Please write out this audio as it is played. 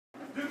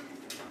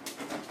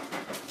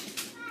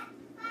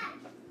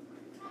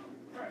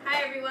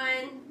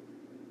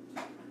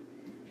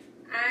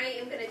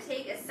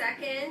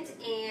second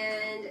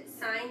and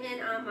sign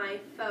in on my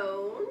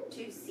phone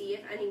to see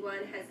if anyone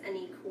has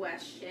any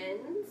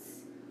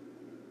questions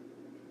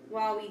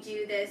while we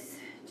do this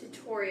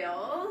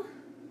tutorial.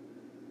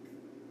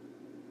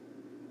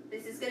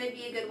 This is going to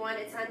be a good one.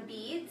 It's on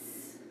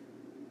beets.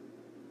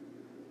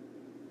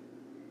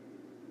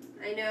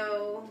 I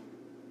know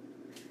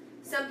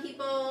some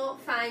people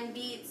find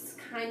beets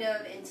kind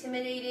of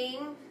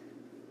intimidating.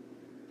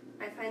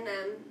 I find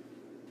them,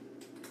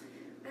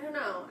 I don't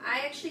know,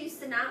 I actually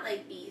used to not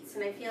like beets,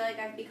 and I feel like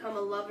I've become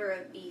a lover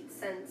of beets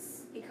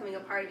since becoming a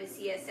part of a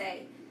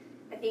CSA.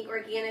 I think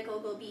organic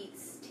local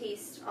beets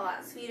taste a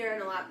lot sweeter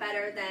and a lot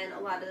better than a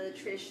lot of the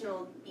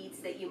traditional beets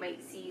that you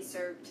might see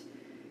served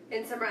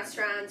in some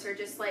restaurants, or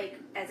just like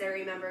as I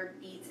remember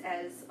beets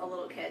as a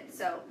little kid.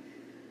 So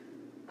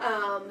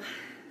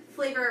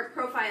flavor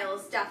profile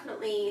is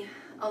definitely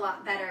a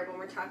lot better when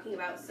we're talking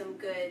about some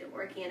good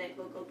organic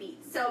local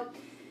beets. So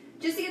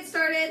just to get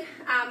started,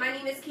 my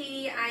name is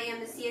Katie. I am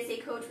the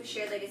CSA coach with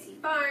Shared Legacy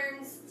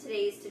Farms.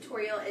 Today's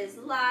tutorial is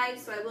live,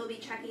 so I will be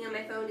checking on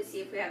my phone to see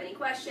if we have any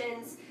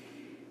questions.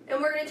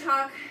 And we're going to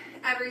talk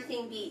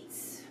everything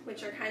beets,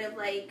 which are kind of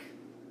like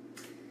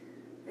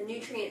a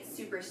nutrient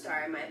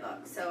superstar in my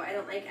book. So I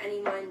don't like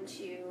anyone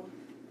to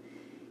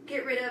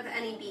get rid of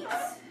any beets.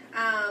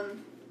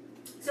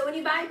 So when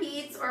you buy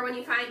beets or when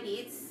you find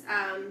beets,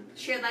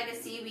 Shared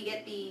Legacy,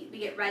 we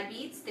get red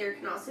beets. There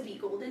can also be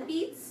golden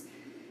beets.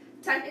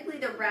 Technically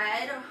the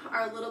red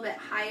are a little bit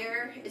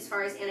higher as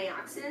far as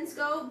antioxidants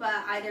go, but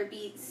either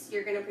beets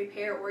you're going to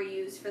prepare or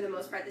use for the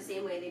most part the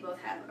same way. They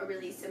both have a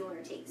really similar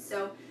taste.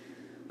 So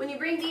when you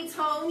bring beets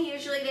home,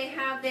 usually they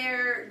have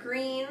their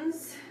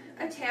greens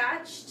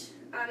attached,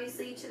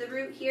 obviously, to the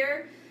root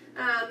here.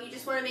 You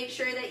just want to make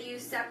sure that you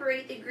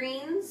separate the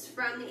greens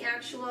from the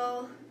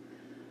actual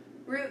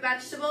root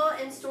vegetable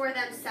and store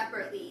them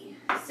separately.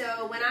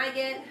 So when I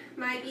get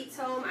my beets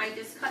home, I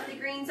just cut the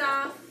greens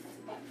off.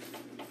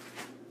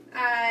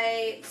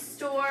 I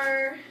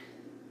store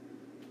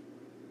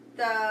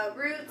the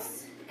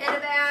roots in a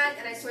bag,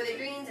 and I store the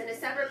greens in a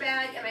separate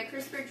bag in my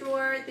crisper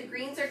drawer. The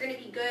greens are going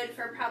to be good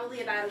for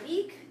probably about a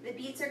week. The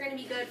beets are going to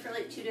be good for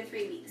like 2 to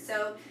 3 weeks.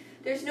 So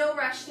there's no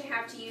rush to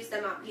have to use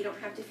them up. You don't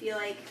have to feel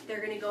like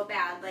they're going to go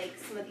bad like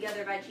some of the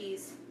other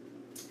veggies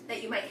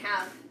that you might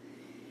have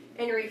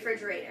in your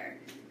refrigerator.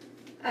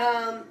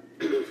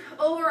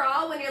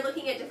 Overall, when you're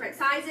looking at different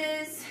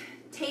sizes,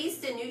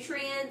 taste and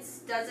nutrients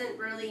doesn't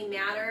really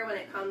matter when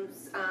it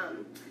comes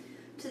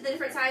to the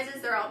different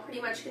sizes. They're all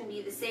pretty much going to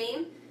be the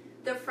same.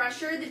 The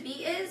fresher the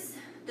beet is,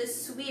 the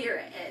sweeter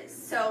it is.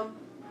 So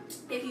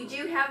if you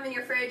do have them in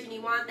your fridge and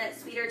you want that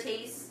sweeter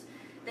taste,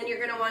 then you're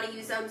going to want to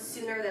use them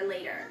sooner than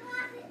later.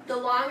 The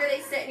longer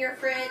they sit in your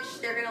fridge,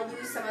 they're going to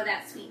lose some of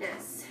that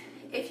sweetness.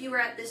 If you were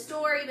at the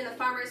store, even the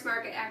farmer's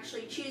market,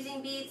 actually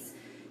choosing beets,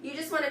 you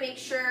just want to make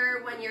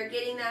sure when you're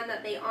getting them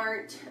that they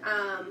aren't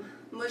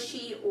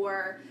mushy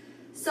or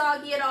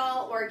soggy at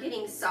all, or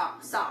getting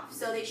soft.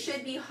 So they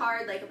should be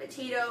hard like a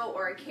potato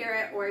or a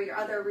carrot or your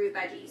other root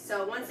veggies.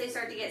 So once they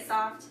start to get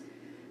soft,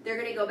 they're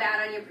going to go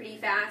bad on you pretty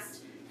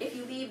fast. If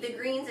you leave the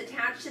greens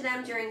attached to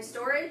them during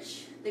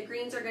storage, the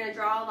greens are going to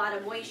draw a lot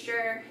of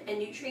moisture and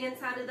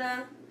nutrients out of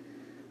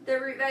the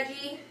root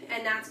veggie,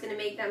 and that's going to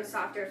make them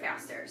softer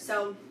faster.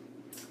 So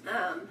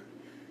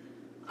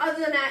other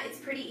than that, it's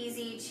pretty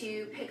easy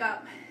to pick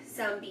up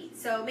some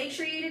beets. So make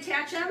sure you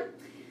detach them.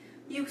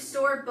 You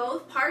store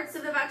both parts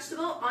of the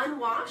vegetable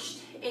unwashed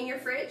in your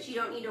fridge. You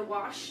don't need to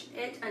wash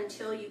it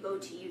until you go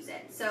to use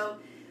it. So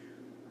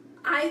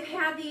I've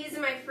had these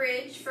in my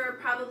fridge for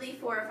probably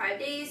 4 or 5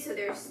 days, so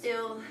they're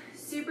still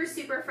super,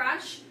 super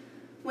fresh.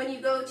 When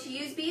you go to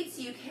use beets,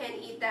 you can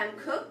eat them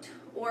cooked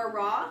or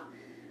raw.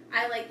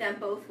 I like them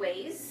both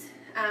ways.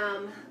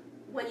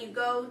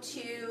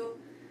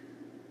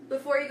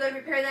 Before you go to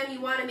prepare them,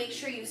 you want to make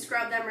sure you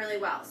scrub them really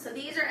well. So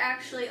these are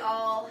actually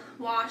all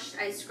washed.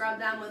 I scrub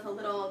them with a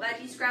little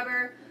veggie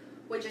scrubber,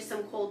 which is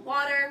some cold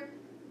water.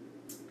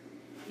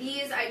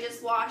 These I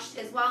just washed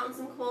as well in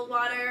some cold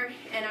water,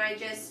 and I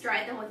just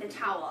dried them with a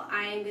towel.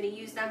 I am going to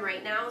use them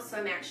right now, so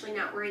I'm actually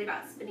not worried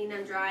about spinning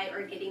them dry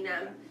or getting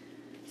them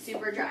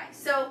super dry.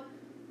 So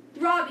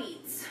raw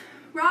beets.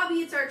 Raw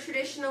beets are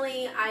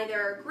traditionally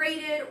either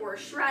grated or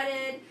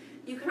shredded.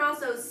 You can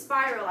also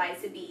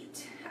spiralize a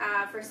beet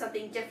for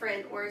something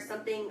different or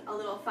something a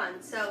little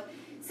fun. So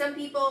some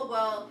people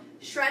will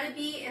shred a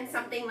beet in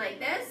something like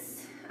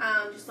this,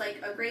 just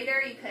like a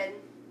grater. You could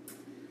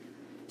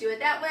do it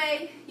that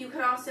way. You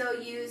could also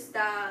use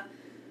the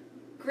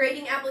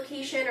grating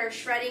application or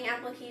shredding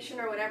application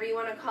or whatever you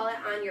want to call it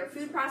on your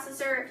food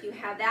processor. If you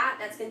have that,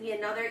 that's going to be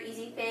another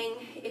easy thing.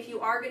 If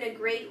you are going to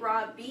grate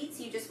raw beets,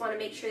 you just want to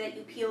make sure that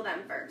you peel them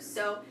first.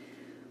 So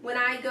when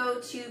I go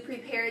to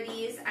prepare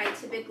these, I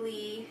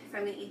typically, if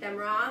I'm going to eat them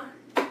raw,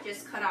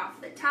 just cut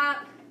off the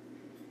top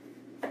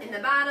and the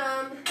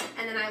bottom,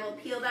 and then I will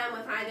peel them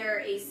with either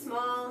a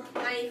small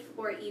knife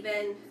or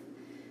even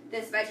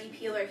this veggie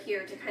peeler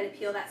here to kind of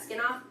peel that skin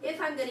off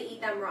if I'm going to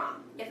eat them raw.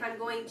 If I'm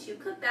going to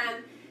cook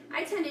them,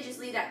 I tend to just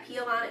leave that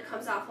peel on. It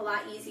comes off a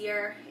lot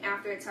easier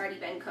after it's already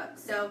been cooked.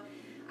 So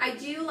I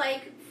do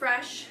like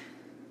fresh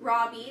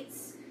raw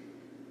beets,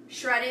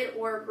 shredded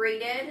or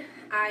grated.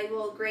 I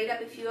will grate up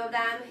a few of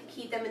them,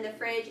 keep them in the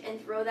fridge, and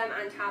throw them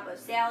on top of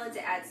salads.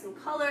 It adds some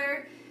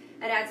color.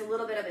 It adds a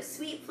little bit of a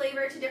sweet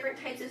flavor to different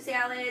types of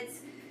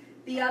salads.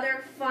 The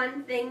other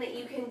fun thing that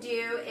you can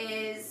do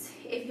is,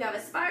 if you have a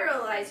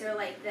spiralizer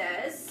like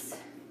this,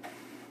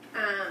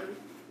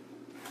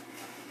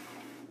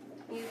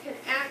 you can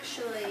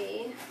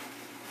actually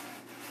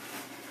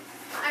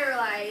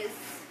spiralize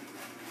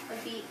a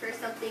beet for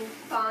something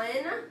fun,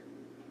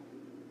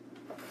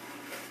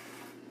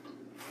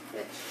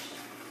 which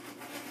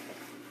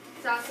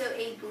is also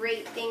a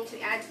great thing to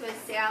add to a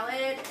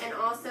salad, and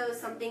also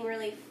something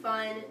really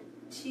fun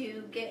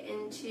to get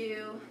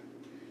into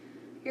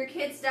your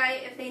kids'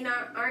 diet if they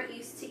aren't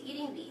used to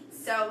eating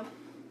beets. So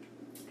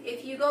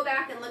if you go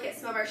back and look at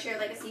some of our Shared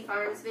Legacy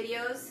Farms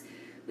videos,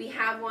 we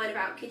have one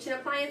about kitchen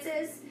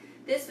appliances.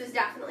 This was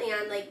definitely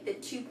on like the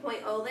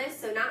 2.0 list,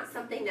 so not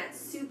something that's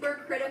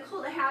super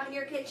critical to have in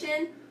your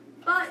kitchen,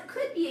 but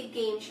could be a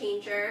game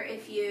changer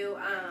if you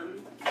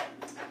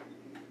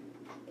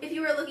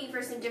were looking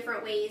for some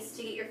different ways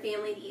to get your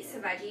family to eat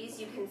some veggies.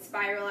 You can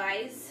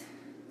spiralize.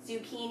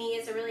 Zucchini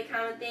is a really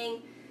common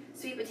thing.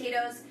 Sweet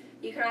potatoes.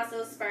 You can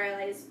also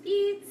spiralize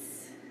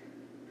beets.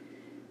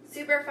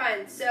 Super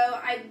fun. So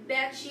I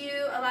bet you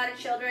a lot of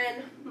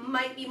children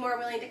might be more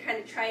willing to kind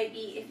of try a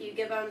beet if you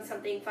give them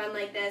something fun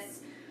like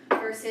this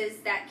versus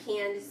that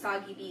canned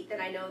soggy beet that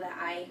I know that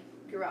I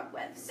grew up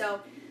with. So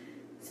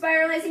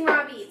spiralizing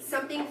raw beets,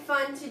 something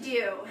fun to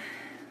do.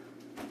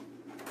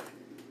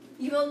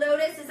 You will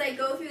notice as I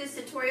go through this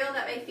tutorial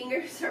that my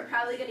fingers are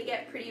probably going to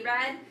get pretty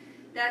red.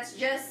 That's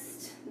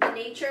just the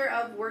nature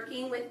of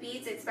working with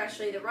beets,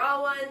 especially the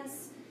raw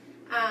ones.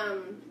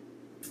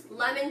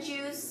 Lemon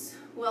juice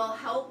will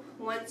help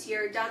once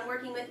you're done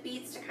working with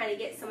beets to kind of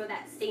get some of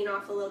that stain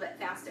off a little bit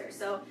faster.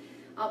 So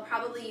I'll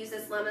probably use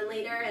this lemon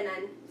later and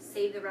then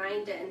save the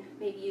rind and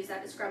maybe use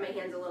that to scrub my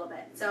hands a little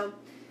bit. So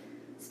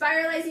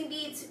spiralizing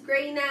beets,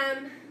 grating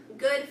them,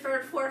 good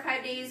for 4 or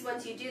 5 days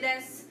once you do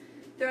this.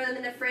 Throw them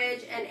in the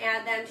fridge and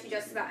add them to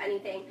just about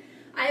anything.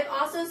 I have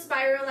also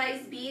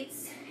spiralized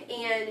beets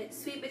and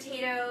sweet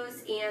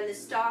potatoes and the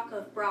stalk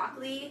of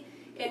broccoli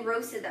and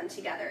roasted them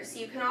together. So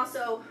you can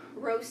also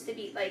roast a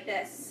beet like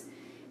this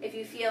if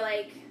you feel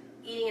like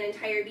eating an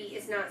entire beet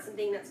is not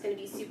something that's going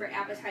to be super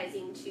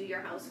appetizing to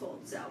your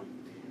household. So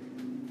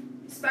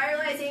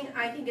spiralizing,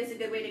 I think, is a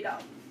good way to go.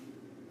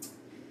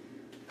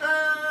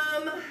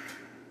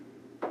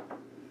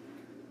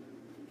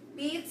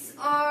 Beets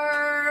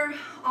are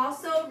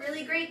also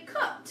really great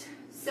cooked.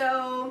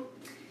 So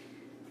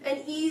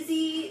an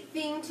easy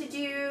thing to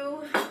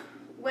do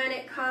when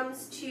it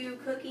comes to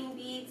cooking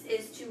beets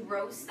is to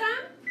roast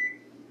them.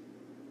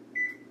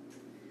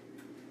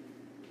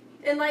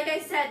 And like I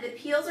said, the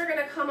peels are going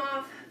to come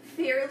off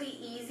fairly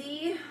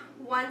easy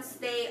once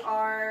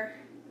they're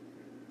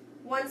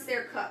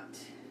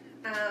cooked.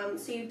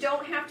 So you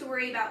don't have to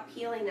worry about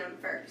peeling them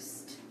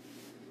first.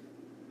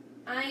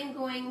 I'm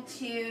going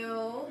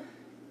to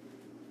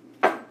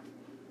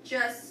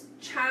just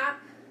chop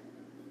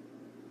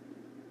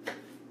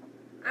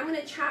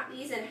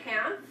these in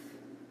half.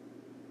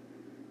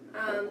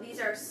 These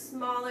are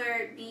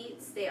smaller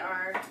beets. They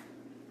are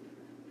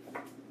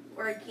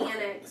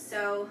organic.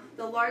 So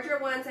the larger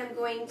ones I'm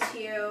going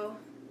to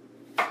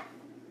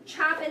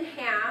chop in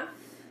half.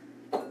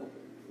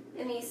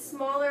 And these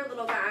smaller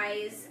little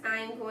guys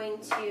I'm going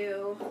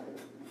to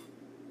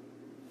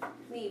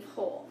leave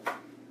whole.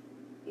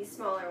 These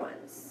smaller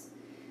ones.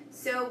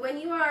 So when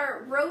you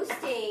are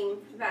roasting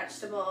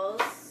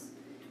vegetables,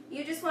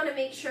 you just want to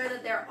make sure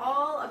that they're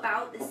all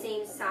about the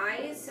same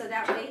size so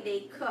that way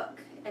they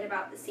cook at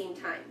about the same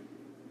time.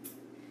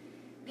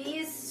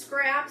 These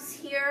scraps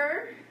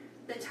here,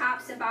 the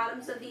tops and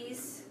bottoms of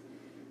these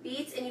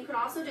beets, and you can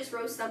also just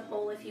roast them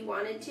whole if you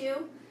wanted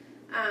to.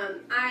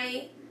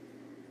 I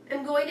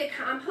am going to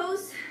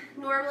compost.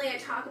 Normally I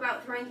talk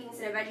about throwing things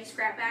in a veggie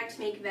scrap bag to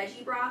make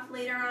veggie broth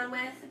later on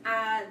with.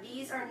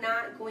 These are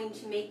not going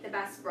to make the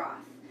best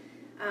broth.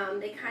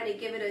 They kind of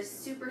give it a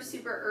super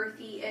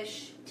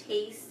earthy-ish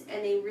taste,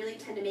 and they really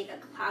tend to make a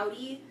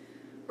cloudy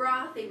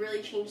broth. They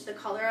really change the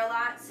color a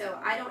lot, so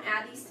I don't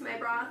add these to my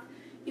broth.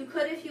 You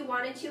could if you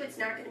wanted to. It's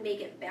not going to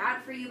make it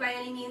bad for you by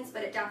any means,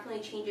 but it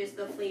definitely changes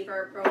the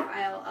flavor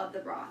profile of the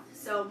broth.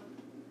 So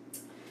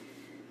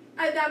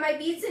I've got my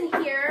beets in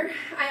here.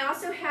 I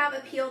also have a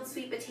peeled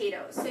sweet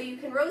potato. So you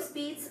can roast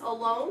beets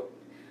alone,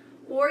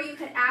 or you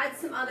could add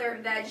some other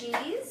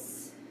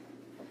veggies,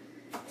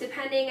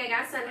 depending, I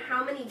guess, on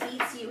how many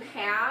beets you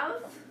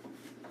have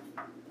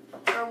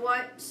or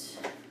what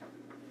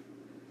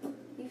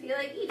you feel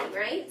like eating,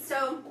 right?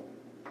 So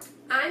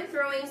I'm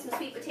throwing some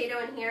sweet potato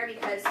in here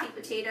because sweet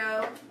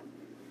potato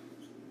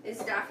is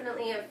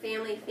definitely a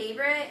family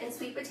favorite, and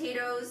sweet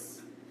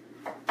potatoes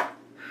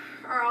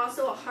are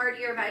also a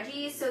heartier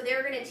veggie, so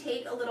they're going to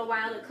take a little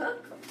while to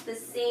cook,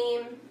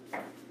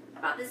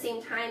 about the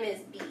same time as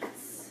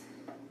beets.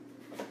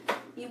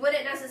 You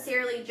wouldn't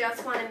necessarily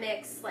just want to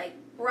mix like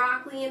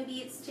broccoli and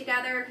beets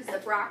together because the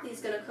broccoli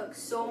is going to cook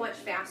so much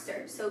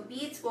faster. So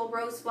beets will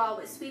roast well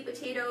with sweet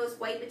potatoes,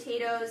 white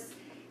potatoes,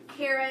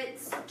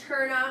 carrots,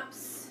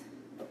 turnips.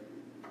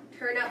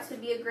 Turnips would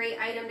be a great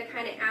item to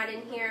kind of add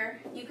in here.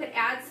 You could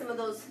add some of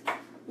those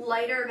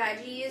lighter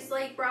veggies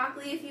like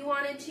broccoli if you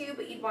wanted to,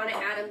 but you'd want to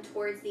add them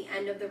towards the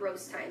end of the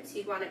roast time. So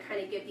you'd want to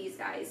kind of give these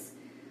guys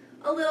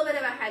a little bit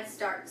of a head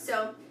start.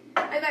 So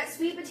I've got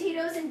sweet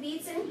potatoes and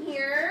beets in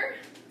here.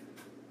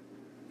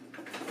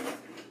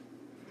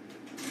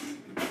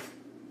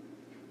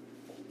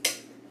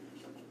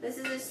 This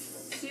is a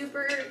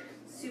super,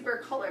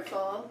 super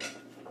colorful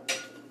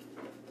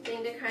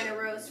thing to kind of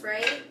roast,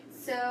 right?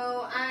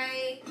 So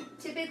I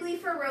typically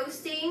for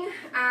roasting,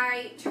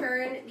 I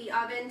turn the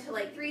oven to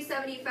like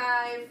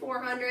 375,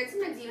 400,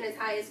 sometimes even as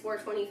high as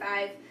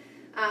 425.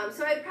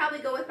 So I'd probably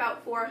go with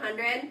about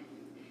 400.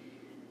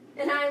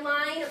 And I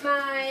line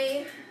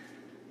my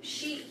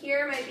sheet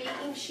here, my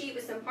baking sheet,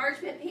 with some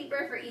parchment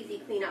paper for easy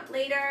cleanup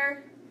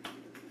later.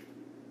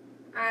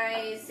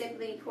 I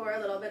simply pour a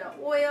little bit of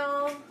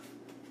oil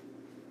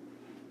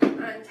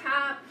on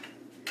top.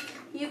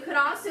 You could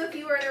also, if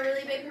you were in a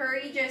really big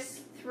hurry,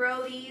 just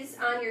throw these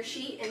on your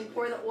sheet and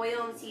pour the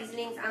oil and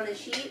seasonings on the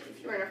sheet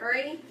if you're in a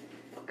hurry.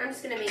 I'm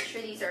just going to make sure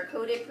these are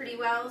coated pretty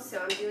well, so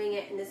I'm doing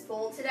it in this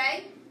bowl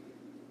today.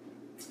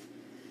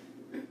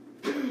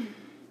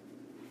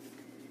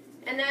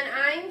 And then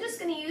I'm just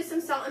going to use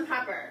some salt and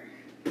pepper.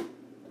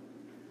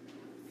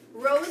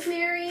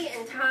 Rosemary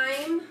and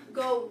thyme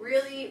go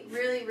really,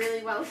 really,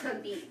 really well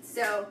on beets.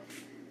 So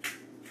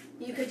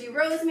you could do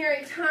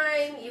rosemary,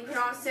 thyme. You could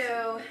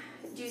also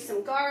do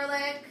some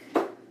garlic.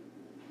 I'm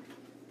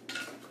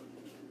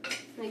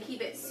going to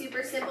keep it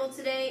super simple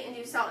today and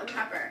do salt and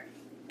pepper.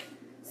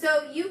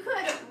 So you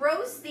could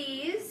roast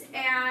these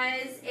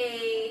as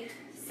a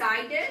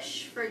side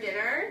dish for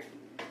dinner.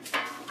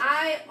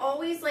 I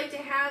always like to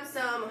have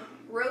some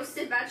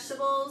roasted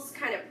vegetables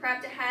kind of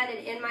prepped ahead and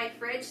in my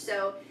fridge,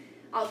 so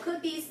I'll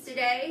cook these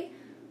today,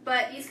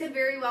 but these could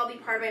very well be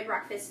part of my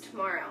breakfast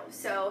tomorrow.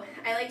 So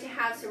I like to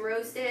have some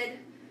roasted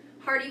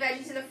hearty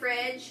veggies in the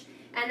fridge,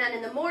 and then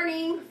in the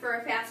morning for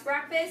a fast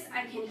breakfast,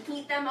 I can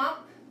heat them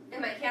up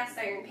in my cast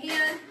iron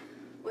pan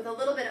with a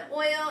little bit of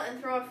oil and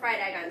throw a fried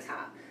egg on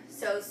top.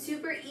 So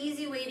super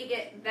easy way to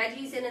get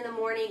veggies in the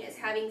morning is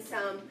having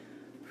some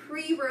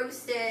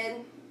pre-roasted,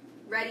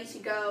 ready to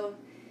go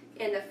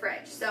in the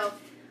fridge. So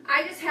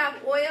I just have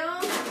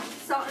oil,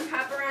 salt and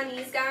pepper on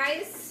these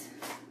guys.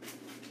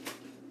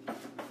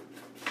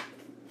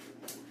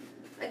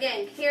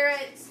 Again,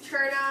 carrots,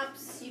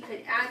 turnips, you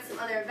could add some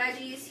other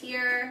veggies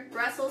here.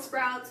 Brussels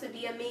sprouts would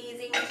be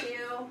amazing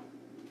too.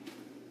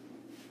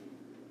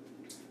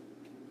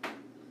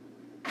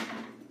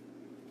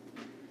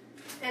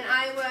 And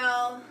I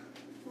will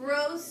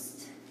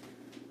roast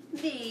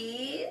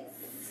these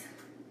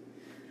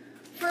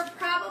for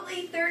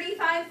probably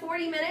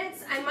 35-40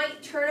 minutes. I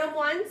might turn them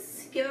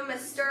once, give them a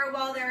stir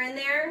while they're in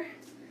there.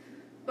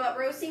 But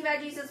roasting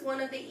veggies is one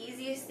of the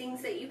easiest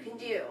things that you can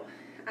do.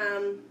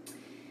 And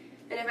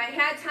if I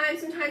had time,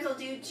 sometimes I'll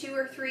do 2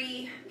 or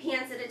 3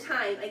 pans at a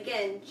time.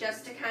 Again,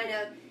 just to kind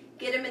of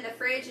get them in the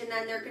fridge, and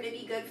then they're going to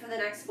be good for the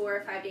next 4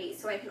 or 5 days.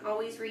 So I can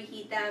always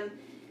reheat them,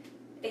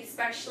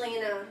 especially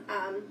in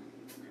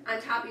on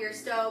top of your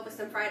stove with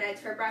some fried eggs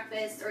for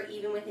breakfast, or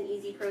even with an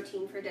easy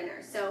protein for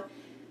dinner. So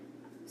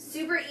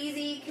super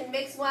easy, can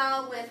mix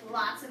well with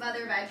lots of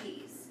other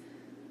veggies.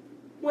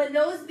 When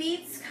those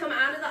beets come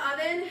out of the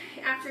oven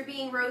after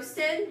being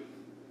roasted,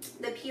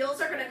 the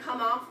peels are going to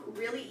come off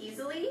really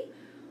easily,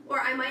 or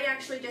I might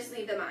actually just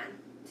leave them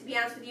on. To be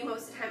honest with you,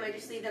 most of the time I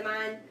just leave them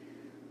on.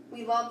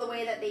 We love the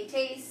way that they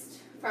taste.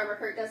 Farmer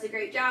Kurt does a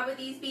great job with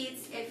these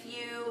beets. If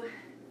you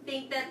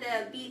think that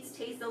the beets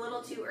taste a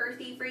little too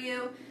earthy for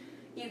you,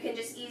 you can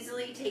just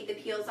easily take the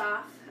peels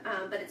off,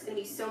 but it's going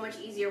to be so much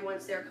easier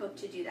once they're cooked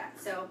to do that.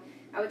 So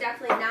I would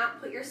definitely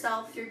not put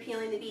yourself through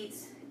peeling the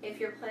beets if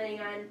you're planning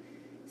on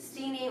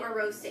steaming or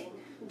roasting.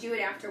 Do it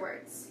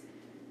afterwards.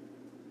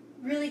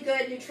 Really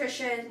good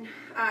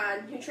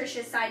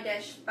nutritious side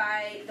dish,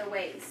 by the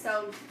way.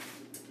 So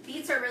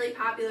beets are really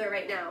popular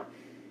right now,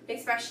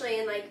 especially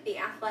in like the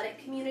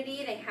athletic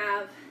community. They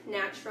have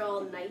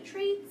natural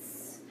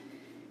nitrates,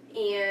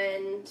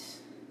 and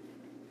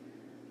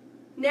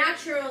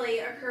naturally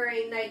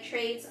occurring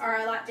nitrates are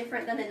a lot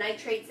different than the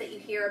nitrates that you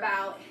hear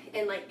about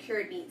in like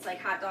cured meats,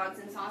 like hot dogs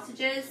and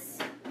sausages.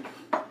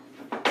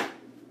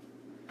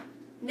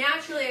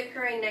 Naturally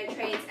occurring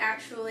nitrates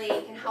actually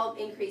can help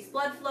increase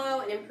blood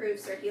flow and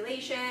improve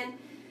circulation.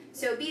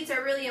 So beets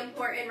are really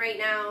important right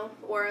now,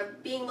 or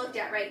being looked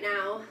at right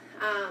now,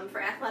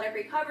 for athletic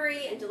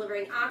recovery and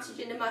delivering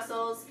oxygen to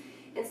muscles.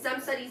 And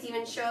some studies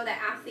even show that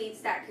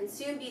athletes that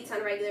consume beets on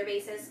a regular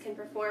basis can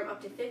perform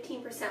up to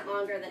 15%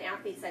 longer than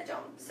athletes that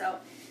don't. So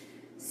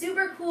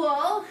super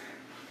cool.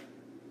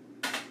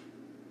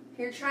 If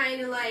you're trying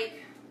to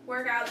like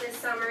work out this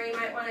summer, you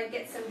might want to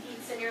get some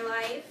beets in your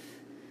life.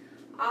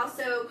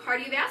 Also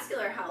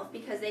cardiovascular health,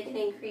 because they can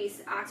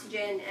increase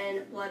oxygen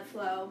and blood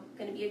flow.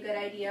 Going to be a good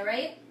idea,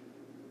 right?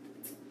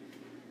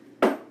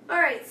 All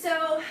right,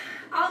 so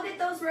I'll get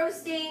those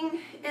roasting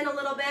in a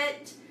little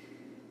bit.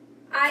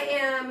 I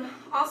am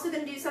also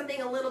going to do something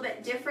a little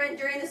bit different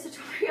during this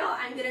tutorial.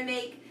 I'm going to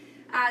make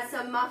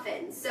some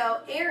muffins.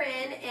 So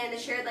Erin and the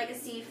Shared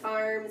Legacy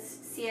Farms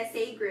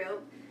CSA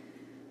group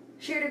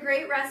shared a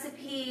great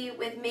recipe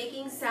with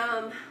making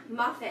some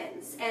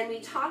muffins, and we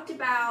talked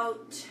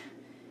about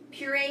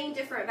pureeing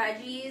different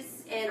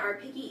veggies in our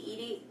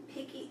picky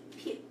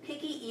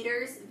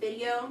eaters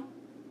video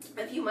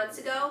a few months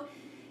ago,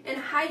 and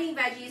hiding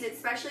veggies,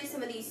 especially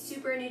some of these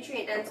super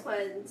nutrient dense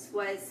ones,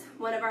 was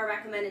one of our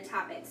recommended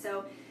topics.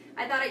 So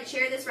I thought I'd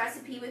share this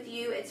recipe with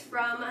you. It's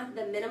from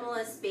the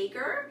Minimalist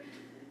Baker.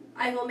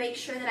 I will make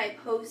sure that I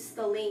post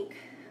the link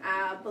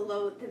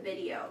below the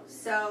video.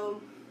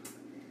 So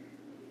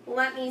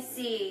let me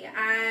see.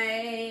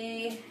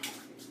 I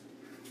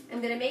am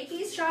going to make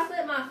these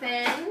chocolate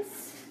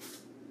muffins,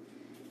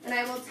 and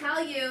I will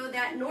tell you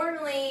that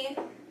normally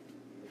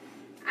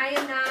I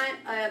am not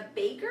a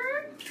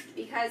baker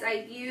because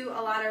I view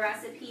a lot of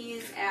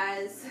recipes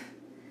as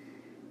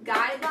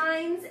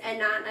guidelines and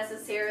not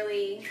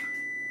necessarily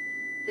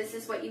this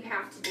is what you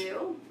have to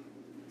do.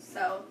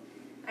 So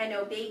I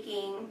know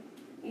baking,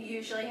 you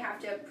usually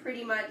have to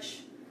pretty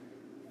much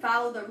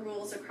follow the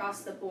rules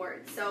across the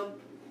board. So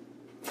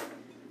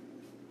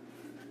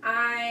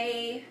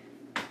I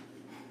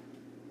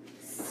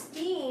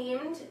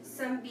steamed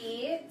some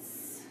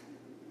beets.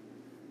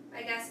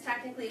 I guess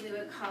technically we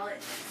would call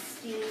it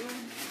steam.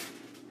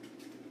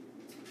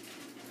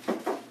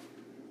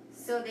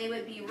 So they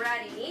would be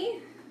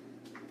ready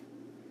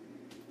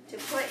to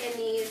put in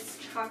these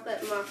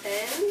chocolate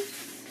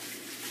muffins.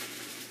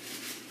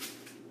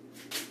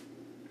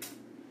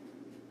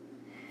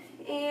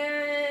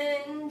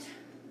 And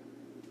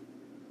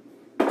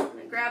I'm going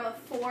to grab a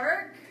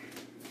fork.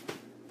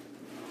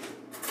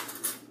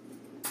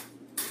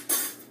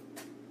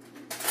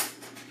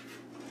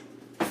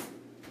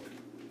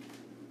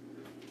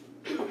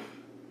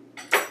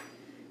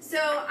 So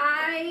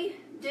I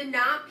did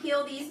not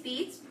peel these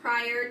beets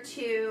prior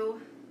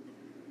to,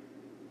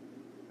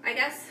 I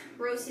guess,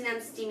 roasting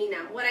them, steaming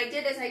them. What I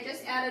did is I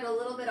just added a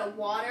little bit of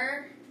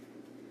water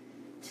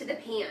to the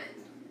pan,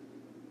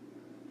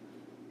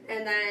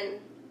 and then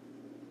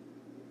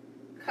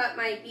cut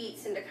my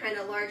beets into kind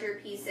of larger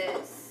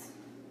pieces.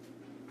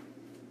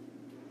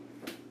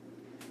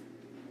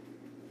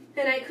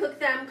 And I cooked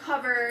them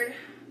covered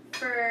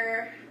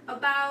for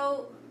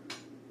about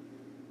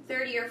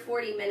 30 or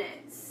 40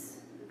 minutes.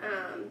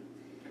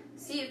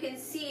 So you can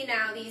see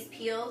now these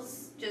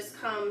peels just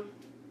come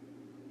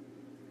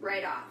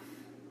right off.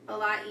 A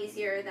lot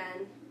easier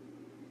than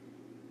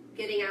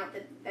getting out the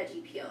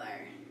veggie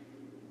peeler.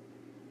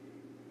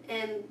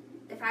 And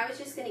if I was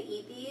just going to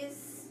eat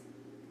these,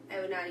 I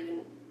would not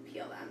even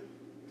peel them.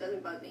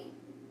 Doesn't bug me.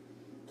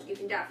 You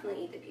can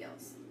definitely eat the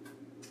peels.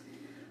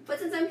 But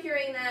since I'm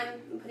pureeing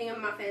them and putting them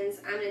in muffins,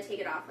 I'm going to take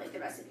it off like the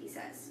recipe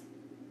says.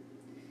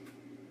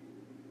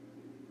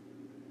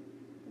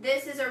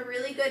 This is a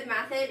really good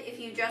method if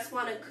you just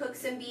want to cook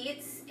some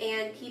beets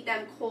and keep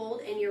them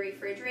cold in your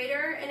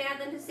refrigerator and add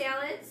them to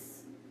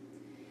salads,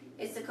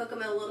 is to cook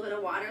them in a little bit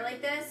of water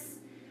like this.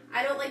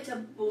 I don't like to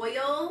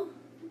boil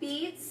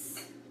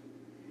beets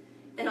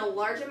in a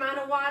large amount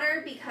of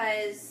water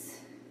because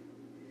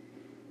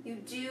you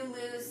do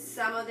lose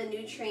some of the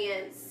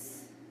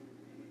nutrients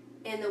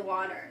in the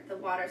water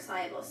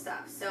soluble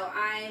stuff. So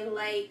I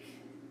like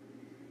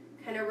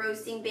kind of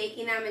roasting,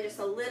 baking them in just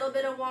a little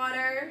bit of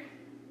water.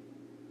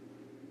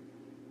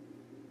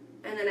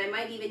 And then I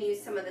might even use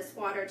some of this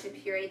water to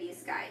puree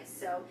these guys.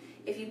 So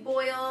if you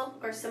boil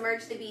or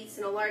submerge the beets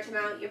in a large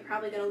amount, you're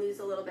probably going to lose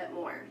a little bit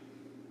more.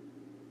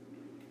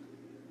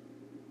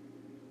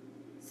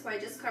 So I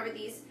just covered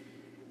these.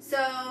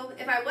 So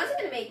if I wasn't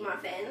going to make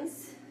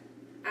muffins,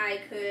 I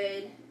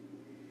could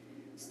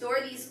store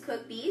these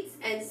cooked beets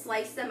and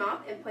slice them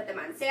up and put them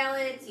on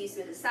salads, use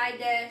them as a side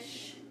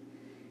dish,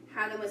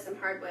 have them with some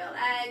hard-boiled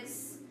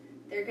eggs.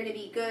 They're going to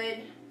be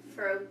good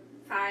for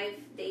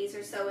 5 days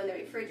or so in the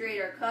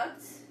refrigerator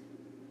cooked.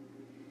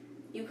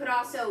 You could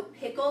also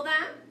pickle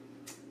them.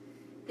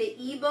 The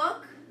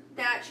ebook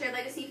that Shared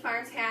Legacy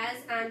Farms has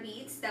on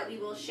beets that we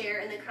will share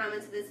in the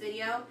comments of this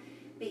video,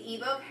 the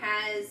ebook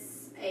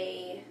has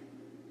a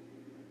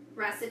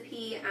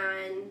recipe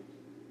on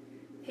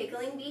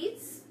pickling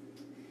beets.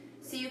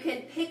 So you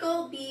can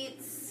pickle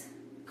beets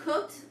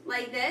cooked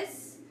like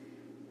this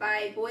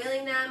by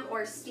boiling them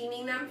or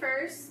steaming them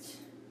first.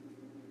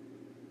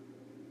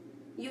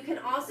 You can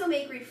also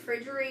make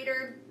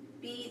refrigerator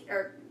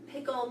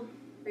pickle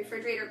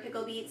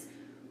beets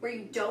where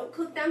you don't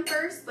cook them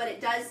first, but it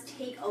does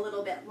take a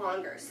little bit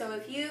longer. So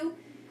if you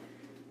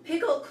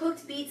pickle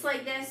cooked beets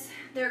like this,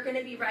 they're going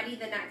to be ready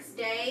the next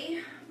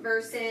day,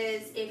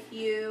 versus if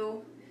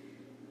you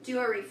do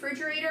a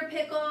refrigerator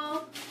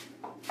pickle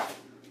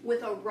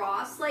with a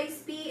raw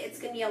sliced beet, it's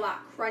going to be a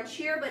lot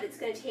crunchier, but it's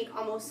going to take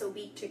almost a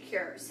week to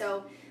cure.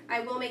 So I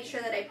will make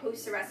sure that I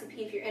post a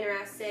recipe if you're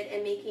interested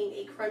in making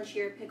a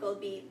crunchier pickled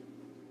beet.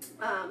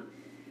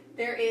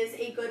 There is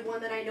a good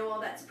one that I know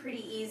of that's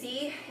pretty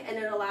easy, and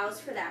it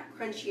allows for that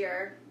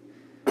crunchier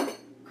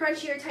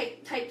crunchier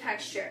type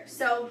texture.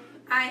 So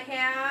I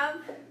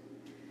have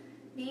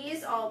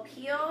these all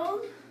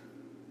peeled.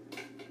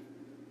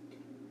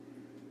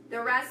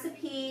 The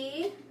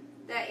recipe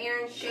that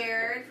Erin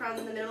shared from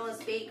the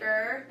Minimalist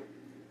Baker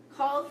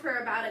called for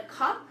about a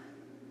cup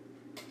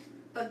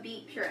of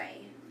beet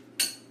puree.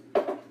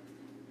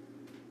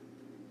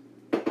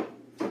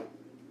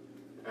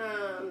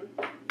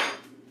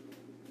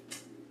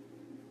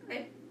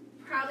 I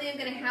probably am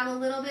going to have a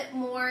little bit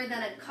more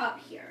than a cup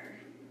here,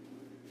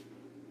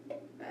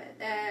 but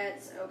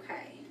that's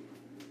okay.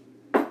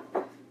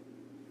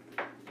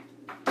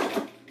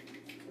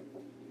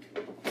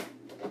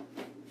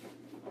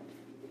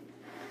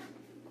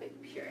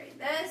 Quick puree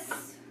this.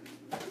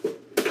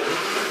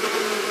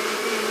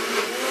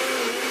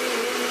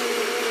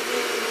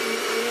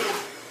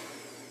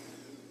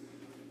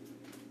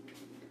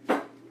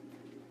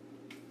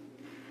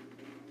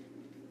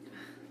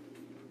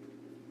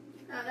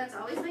 That's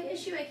always my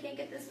issue. I can't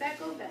get this back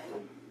open.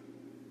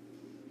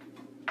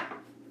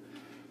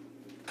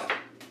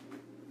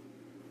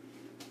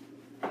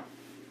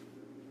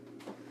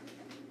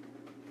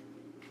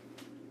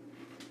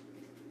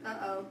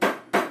 Uh-oh.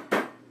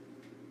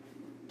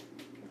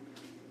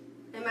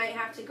 I might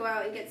have to go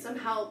out and get some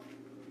help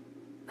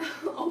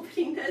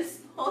opening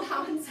this. Hold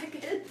on 1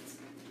 second.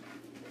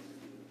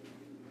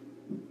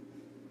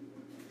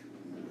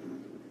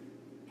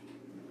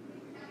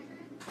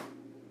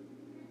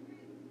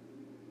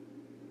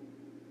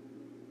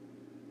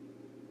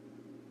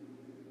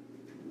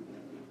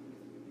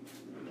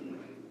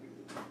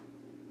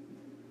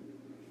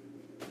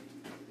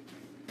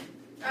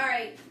 All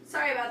right,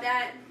 sorry about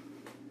that.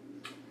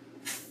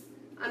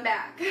 I'm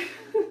back.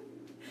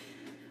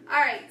 All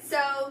right,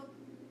 so,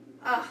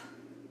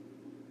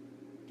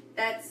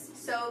 that's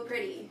so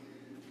pretty.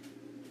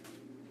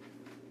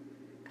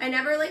 I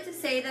never like to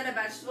say that a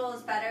vegetable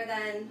is better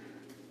than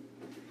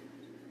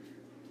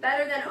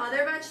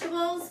other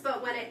vegetables,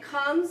 but when it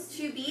comes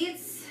to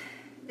beets,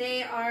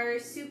 they are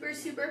super,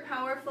 super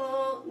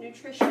powerful,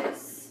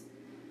 nutritious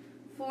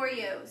for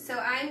you. So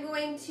I'm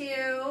going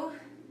to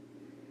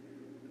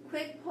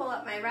quick pull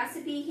up my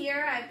recipe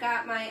here. I've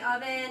got my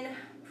oven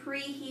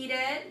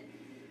preheated.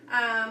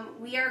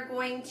 We are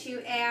going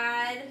to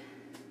add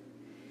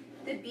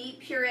the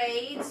beet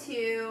puree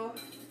to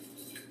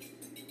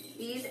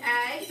these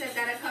eggs. I've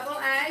got a couple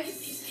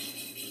eggs.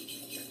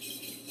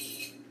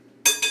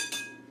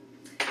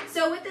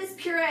 So with this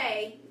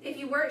puree, if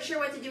you weren't sure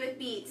what to do with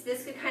beets,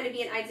 this could kind of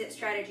be an exit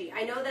strategy.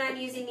 I know that I'm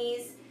using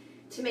these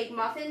to make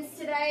muffins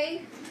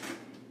today,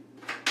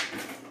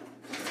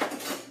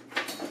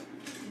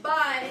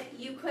 but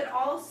you could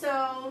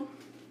also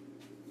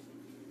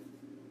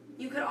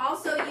use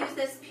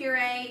this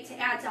puree to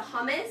add to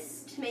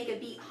hummus, to make a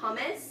beet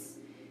hummus.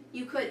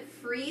 You could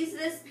freeze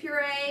this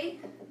puree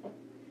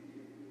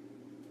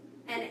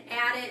and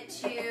add it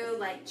to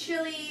like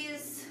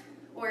chilies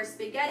or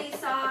spaghetti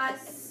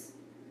sauce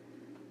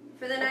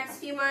for the next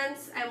few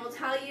months. I will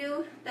tell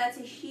you, that's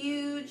a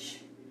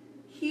huge,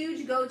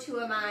 huge go-to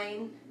of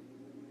mine,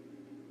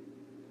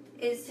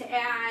 is to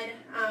add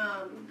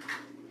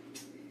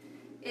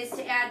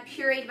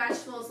pureed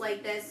vegetables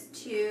like this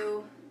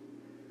to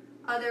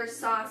other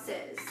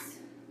sauces.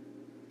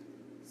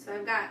 So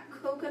I've got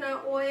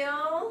coconut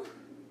oil.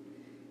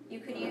 You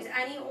could use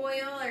any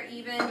oil or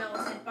even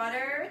melted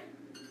butter.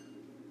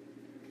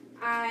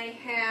 I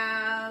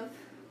have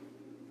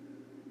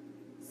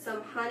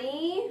some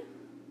honey.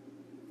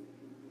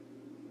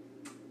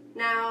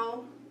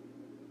 Now,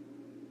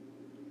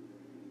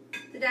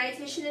 the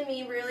dietitian in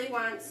me really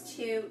wants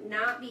to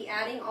not be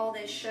adding all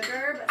this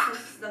sugar, but since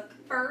it's the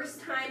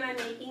first time I'm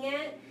making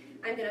it,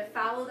 I'm going to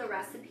follow the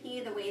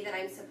recipe the way that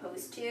I'm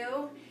supposed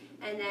to,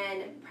 and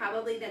then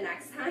probably the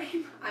next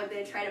time I'm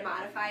going to try to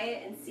modify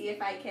it and see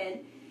if I can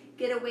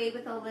get away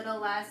with a little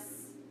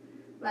less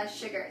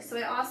sugar. So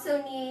I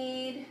also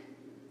need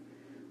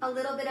a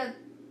little bit of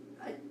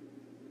a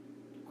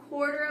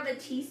quarter of a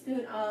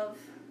teaspoon of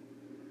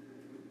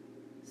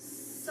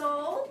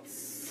salt.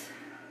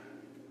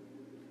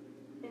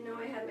 I know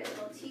I have my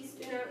little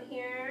teaspoon out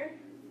here.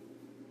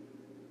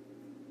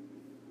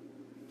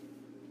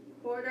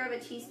 Quarter of a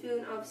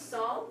teaspoon of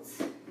salt.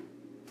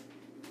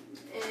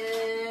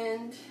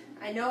 And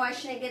I know I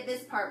shouldn't get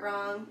this part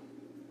wrong.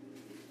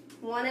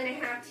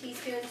 1.5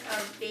 teaspoons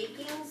of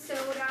baking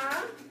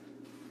soda.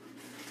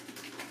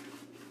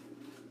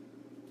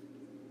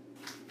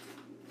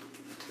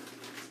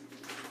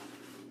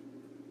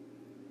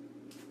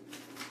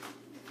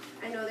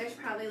 I know there's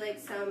probably like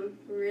some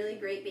really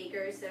great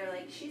bakers that are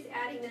like, she's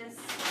adding this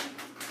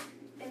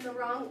in the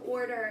wrong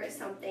order or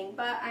something,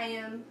 but I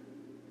am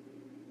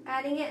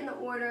adding it in the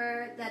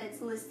order that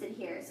it's listed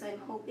here, so I'm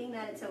hoping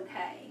that it's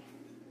okay.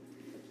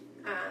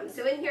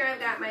 So in here I've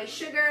got my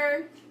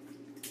sugar,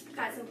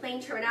 got some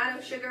plain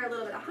turbinado sugar, a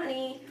little bit of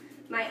honey,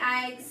 my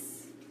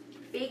eggs,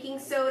 baking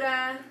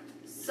soda,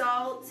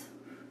 salt.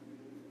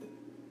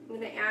 I'm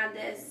going to add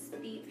this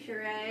beet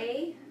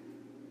puree.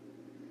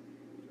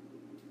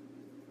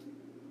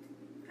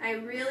 I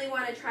really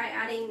want to try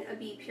adding a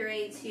beet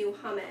puree to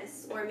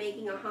hummus, or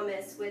making a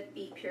hummus with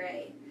beet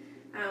puree.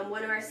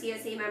 One of our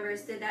CSA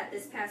members did that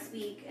this past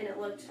week, and it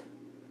looked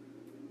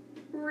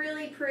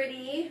really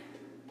pretty.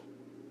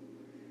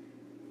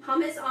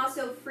 Hummus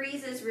also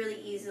freezes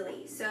really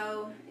easily,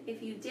 so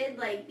if you did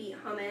like beet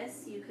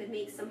hummus, you could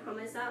make some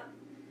hummus up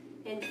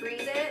and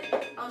freeze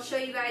it. I'll show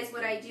you guys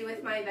what I do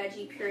with my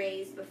veggie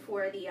purees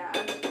before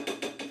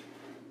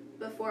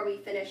we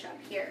finish up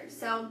here.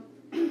 So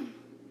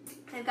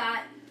I've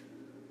got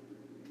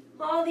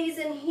all these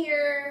in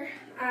here.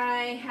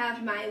 I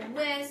have my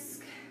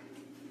whisk.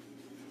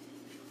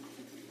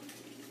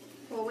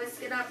 We'll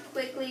whisk it up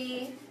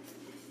quickly.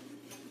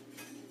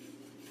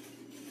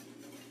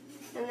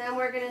 And then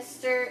we're going to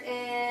stir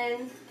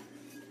in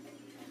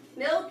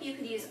milk. You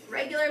could use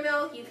regular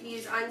milk. You could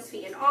use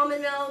unsweetened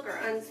almond milk or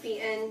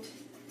unsweetened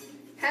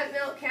hemp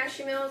milk,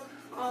 cashew milk,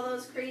 all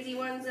those crazy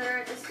ones that are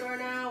at the store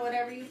now,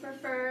 whatever you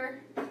prefer.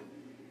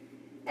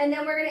 And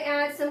then we're going to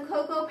add some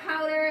cocoa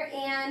powder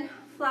and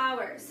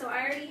flour. So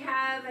I already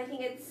have, I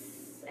think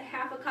it's a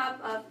half a cup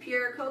of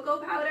pure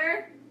cocoa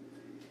powder.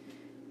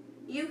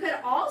 You could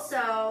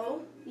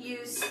also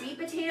use sweet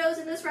potatoes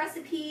in this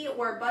recipe,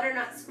 or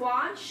butternut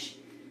squash,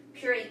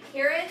 pureed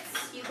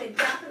carrots. You could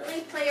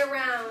definitely play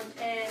around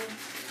and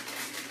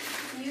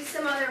use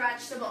some other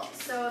vegetables.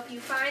 So if you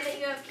find that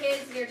you have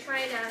kids and you're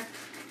trying to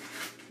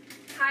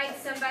hide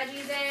some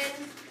veggies in,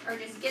 or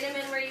just get them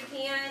in where you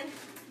can,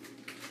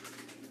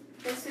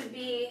 this would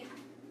be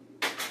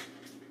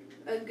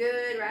a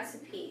good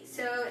recipe.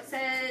 So it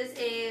says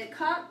a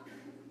cup,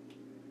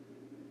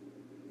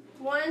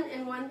 1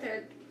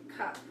 1/3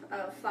 cup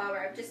of flour.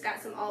 I've just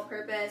got some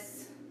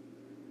all-purpose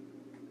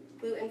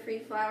gluten-free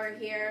flour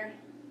here.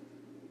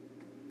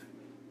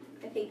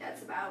 I think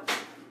that's about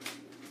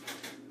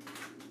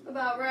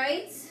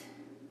right.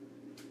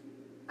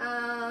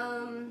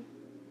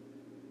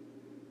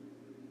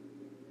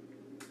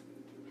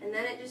 And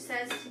then it just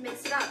says to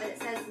mix it up, and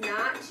it says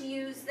not to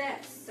use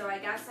this. So I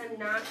guess I'm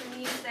not going to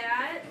use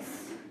that.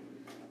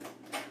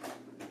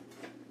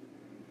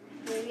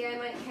 Maybe I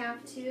might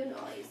have to. No,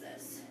 I'll use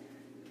this.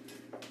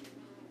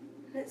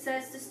 And it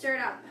says to stir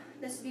it up.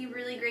 This would be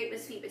really great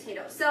with sweet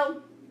potatoes.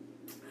 So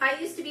I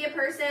used to be a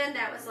person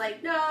that was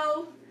like,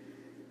 no,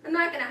 I'm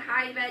not going to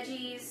hide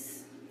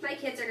veggies. My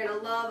kids are going to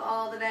love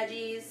all the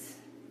veggies.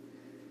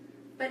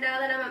 But now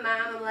that I'm a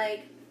mom, I'm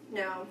like,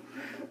 no,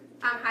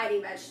 I'm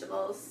hiding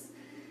vegetables.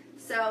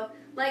 So,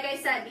 like I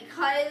said,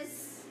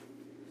 because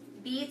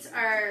beets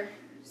are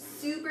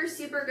super,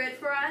 super good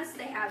for us,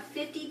 they have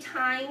 50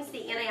 times the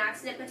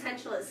antioxidant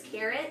potential as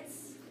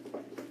carrots.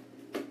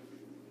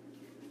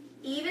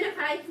 Even if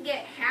I can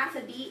get half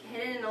a beet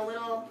hidden in a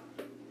little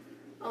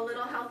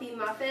healthy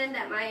muffin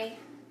that my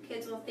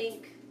kids will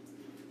think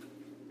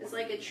is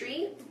like a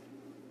treat,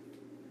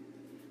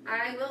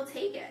 I will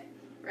take it,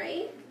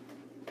 right?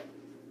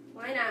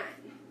 Why not?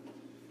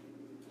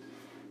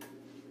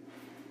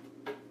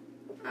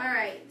 All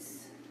right.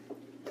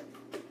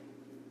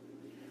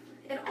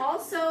 It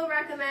also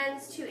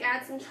recommends to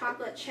add some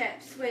chocolate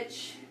chips,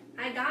 which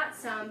I got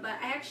some, but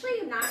I actually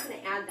am not going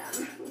to add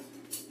them.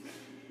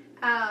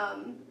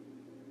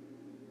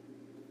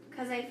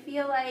 Because I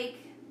feel like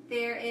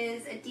there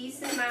is a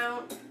decent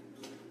amount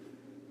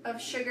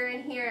of sugar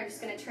in here. I'm just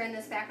going to turn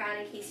this back on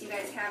in case you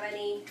guys have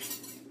any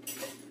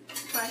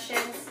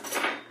questions.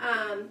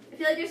 I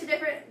feel like there's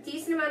a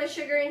decent amount of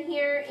sugar in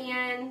here,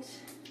 and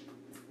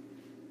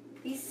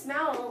these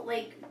smell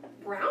like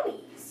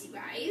brownies, you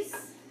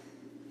guys.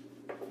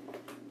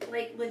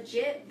 Like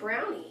legit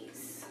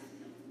brownies.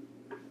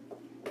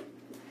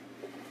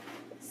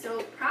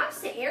 So props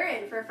to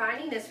Erin for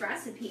finding this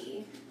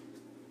recipe.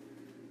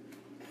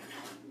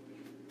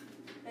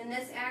 And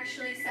this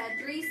actually said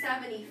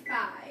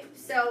 $3.75.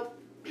 So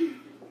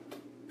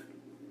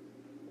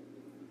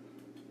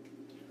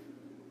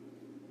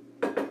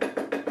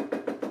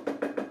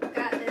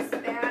got this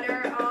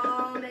batter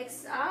all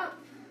mixed up.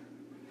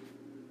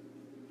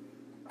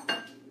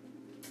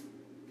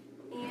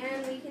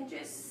 And we can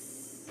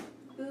just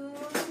spoon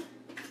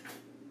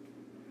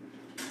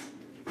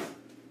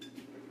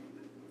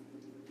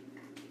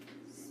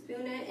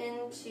it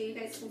into, you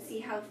guys can see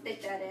how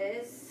thick that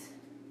is.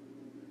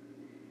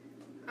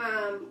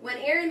 When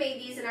Erin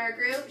made these in our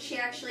group, she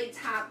actually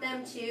topped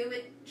them too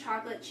with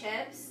chocolate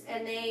chips,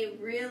 and they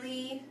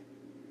really,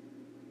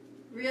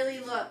 really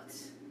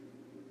looked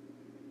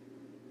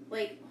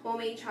like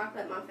homemade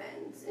chocolate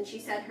muffins, and she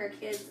said her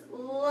kids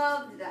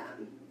loved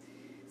them.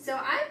 So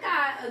I've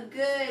got a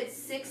good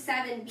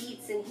 6-7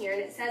 beets in here,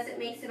 and it says it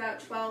makes about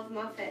 12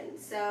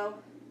 muffins. So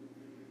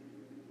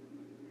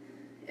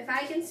if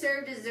I can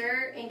serve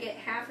dessert and get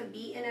half a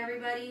beet in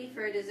everybody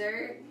for a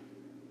dessert,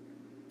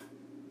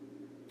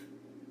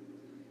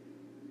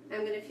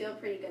 I'm going to feel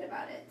pretty good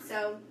about it.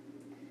 So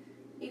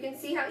you can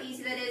see how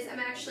easy that is.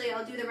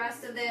 I'll do the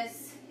rest of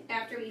this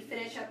after we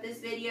finish up this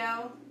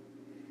video.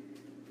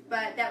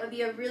 But that would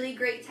be a really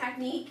great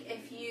technique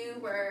if you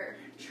were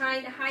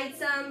trying to hide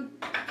some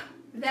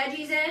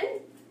veggies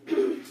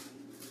in.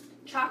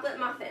 Chocolate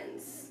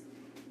muffins.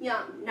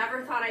 Yum.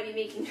 Never thought I'd be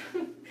making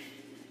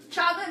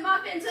chocolate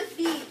muffins with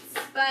beets,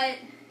 but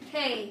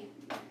hey,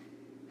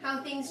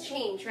 how things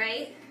change,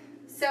 right?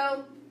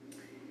 So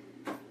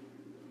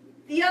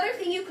the other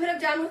thing you could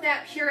have done with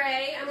that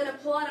puree, I'm going to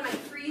pull out of my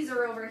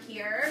freezer over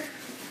here.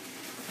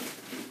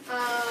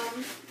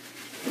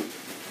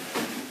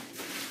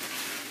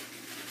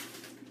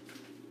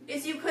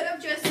 Is you could have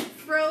just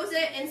froze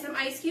it in some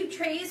ice cube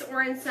trays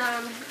or in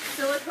some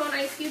silicone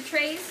ice cube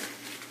trays.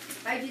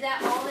 I do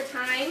that all the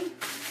time.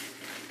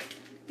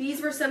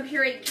 These were some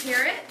pureed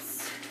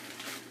carrots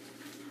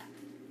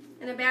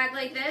in a bag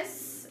like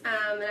this,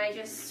 and I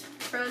just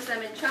froze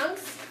them in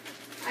chunks.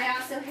 I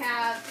also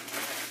have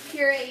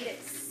pureed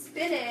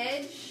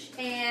spinach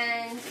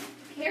and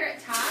carrot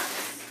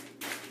tops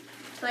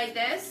like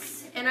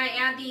this, and I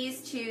add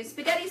these to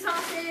spaghetti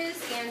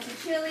sauces and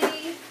to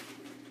chili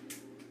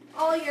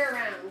all year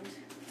round.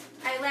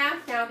 I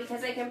laugh now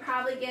because I can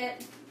probably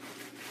get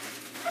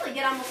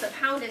almost a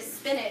pound of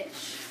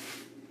spinach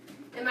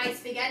in my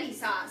spaghetti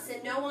sauce,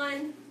 and no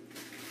one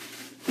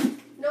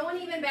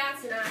even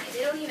bats an eye.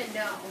 They don't even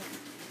know.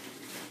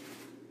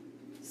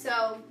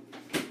 So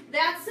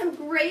that's some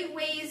great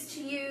ways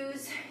to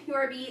use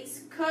your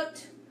beets,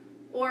 cooked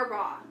or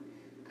raw.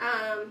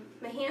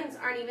 My hands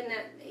aren't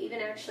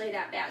even actually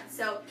that bad.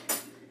 So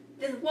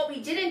what we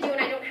didn't do, and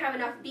I don't have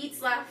enough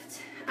beets left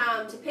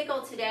to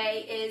pickle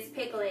today, is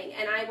pickling.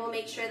 And I will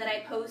make sure that I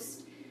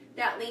post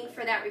that link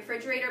for that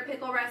refrigerator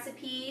pickle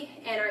recipe,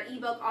 and our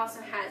ebook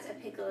also has a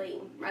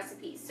pickling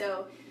recipe.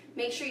 So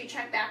make sure you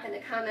check back in the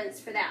comments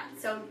for that.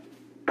 So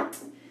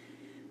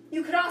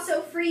you could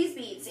also freeze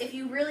beets if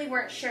you really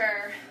weren't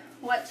sure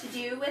what to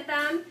do with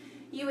them.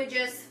 You would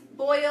just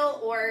boil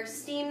or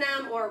steam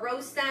them or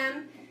roast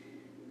them,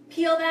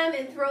 peel them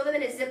and throw them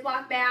in a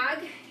Ziploc bag,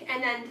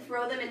 and then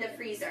throw them in the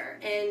freezer,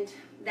 and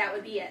that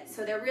would be it.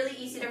 So they're really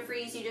easy to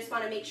freeze. You just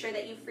want to make sure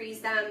that you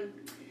freeze them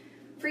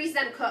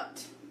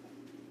cooked.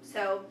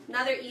 So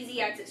another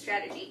easy exit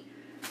strategy.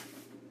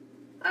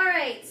 All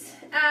right,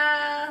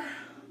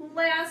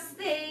 last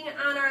thing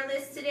on our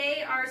list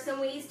today are some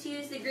ways to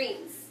use the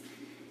greens.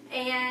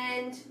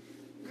 And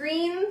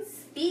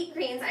greens, beet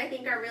greens, I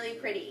think are really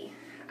pretty.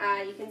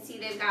 You can see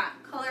they've got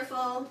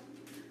colorful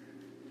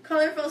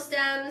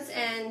stems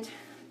and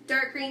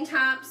dark green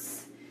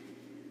tops.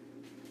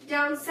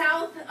 Down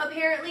south,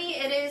 apparently,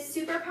 it is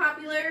super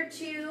popular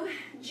to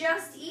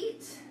just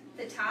eat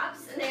the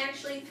tops, and they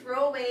actually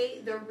throw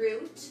away the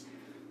root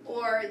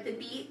or the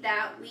beet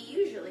that we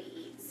usually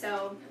eat.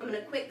 So I'm going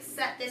to quick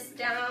set this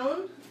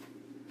down.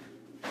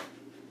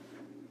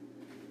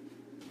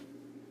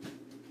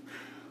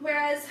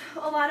 Whereas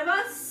a lot of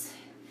us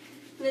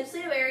in the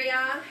Toledo area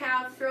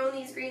have thrown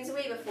these greens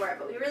away before,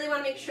 but we really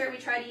want to make sure we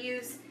try to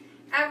use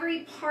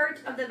every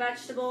part of the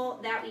vegetable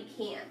that we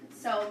can.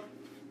 So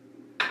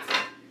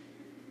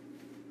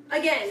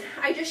again,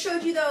 I just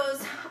showed you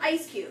those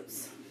ice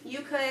cubes.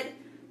 You could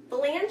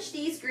blanch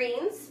these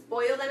greens,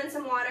 boil them in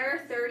some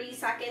water, 30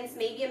 seconds,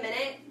 maybe a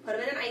minute, put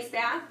them in an ice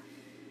bath.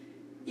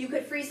 You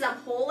could freeze them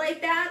whole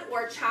like that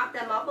or chop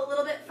them up a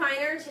little bit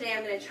finer. Today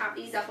I'm going to chop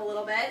these up a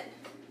little bit.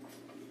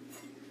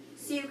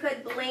 So you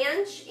could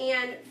blanch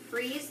and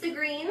freeze the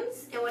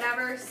greens in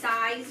whatever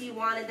size you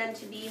wanted them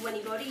to be when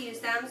you go to use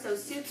them. So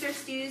soups or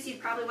stews,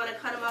 you'd probably want to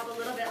cut them up a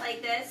little bit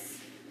like this.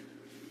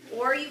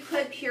 Or you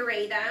could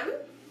puree them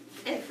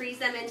and freeze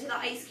them into the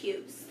ice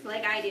cubes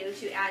like I do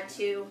to add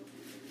to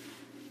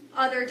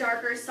other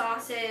darker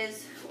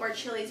sauces or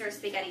chilies or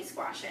spaghetti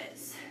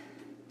squashes.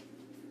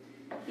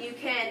 You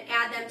can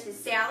add them to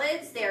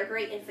salads. They are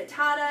great in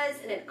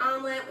frittatas and an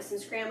omelet with some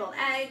scrambled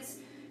eggs.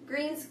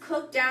 Greens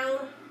cook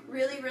down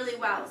really, really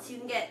well. So you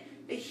can get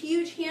a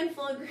huge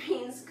handful of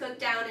greens cooked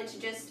down into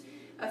just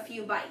a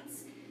few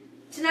bites.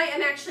 Tonight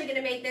I'm actually going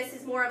to make this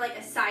as more of like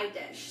a side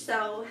dish.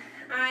 So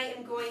I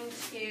am going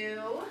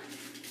to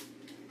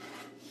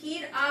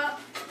heat up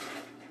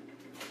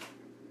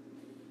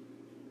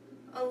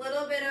a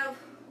little bit of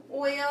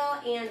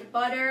oil and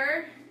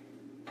butter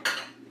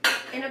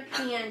in a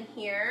pan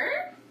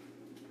here.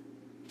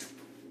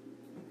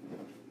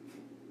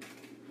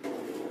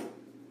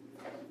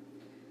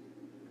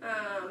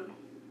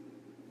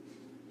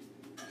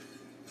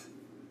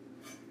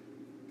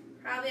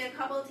 Probably a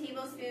couple of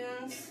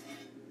tablespoons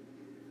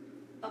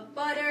of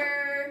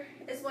butter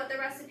is what the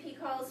recipe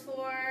calls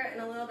for,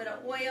 and a little bit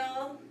of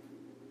oil.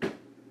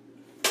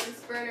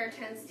 This burner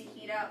tends to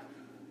heat up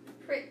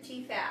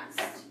pretty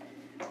fast.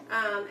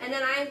 And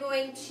then I'm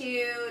going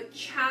to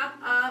chop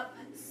up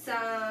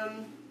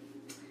some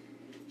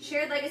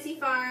Shared Legacy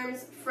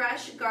Farms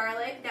fresh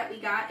garlic that we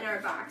got in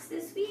our box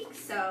this week.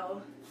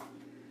 So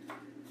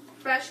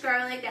fresh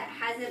garlic that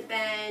hasn't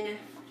been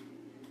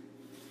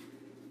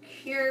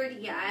cured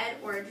yet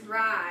or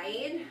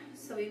dried.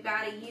 So we've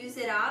got to use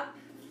it up.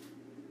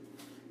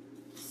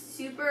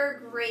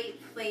 Super great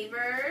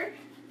flavor.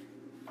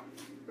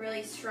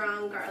 Really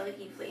strong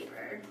garlicky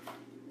flavor.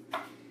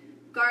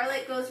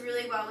 Garlic goes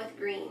really well with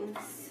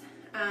greens.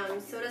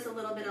 So does a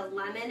little bit of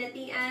lemon at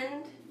the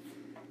end.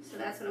 So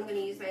that's what I'm going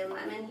to use my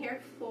lemon here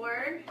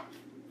for.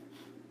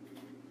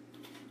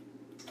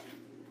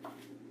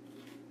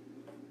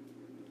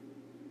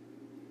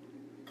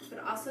 would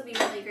also be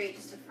really great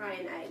just to fry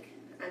an egg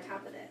on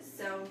top of this.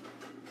 So I'm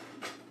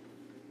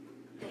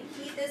going to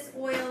heat this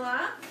oil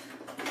up.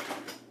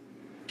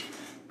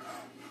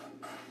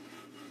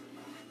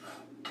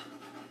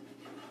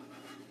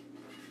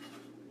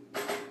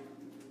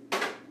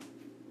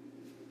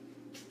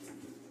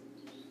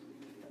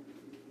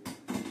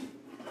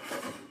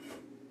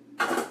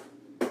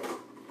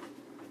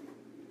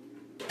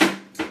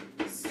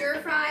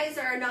 Stir fries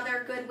are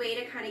another good way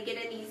to kind of get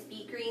in these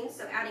beet greens,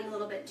 so adding a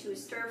little bit to a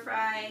stir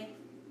fry.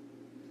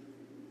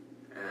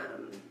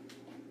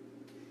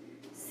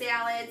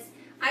 Salads.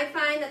 I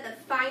find that the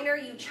finer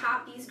you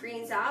chop these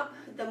greens up,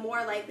 the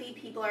more likely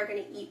people are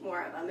going to eat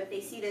more of them. If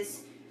they see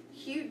this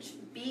huge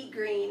beet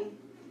green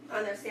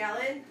on their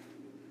salad,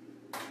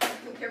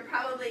 they're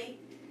probably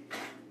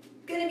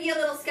going to be a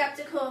little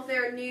skeptical if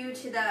they're new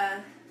to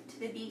the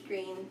beet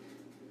green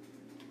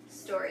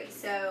story.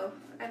 So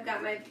I've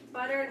got my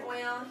butter and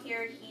oil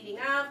here heating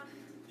up.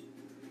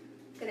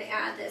 I'm going to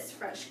add this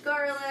fresh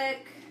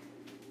garlic.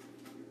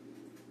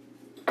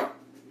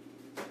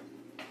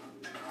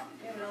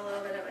 Give it a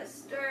little bit of a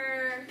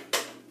stir.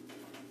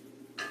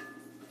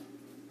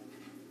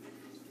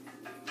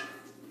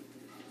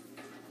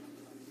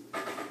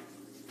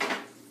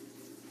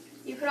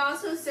 You could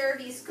also serve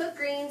these cooked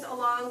greens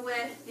along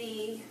with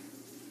the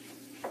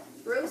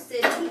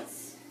roasted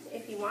beets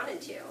if you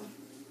wanted to.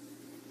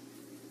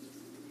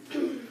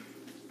 I'm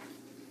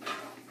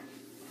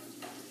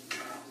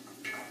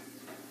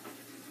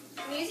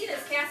using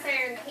this cast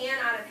iron pan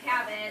out of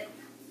habit.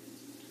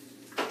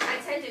 I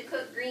tend to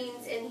cook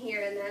greens in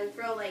here and then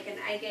throw like an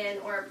egg in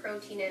or a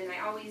protein in. I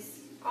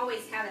always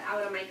have it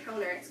out on my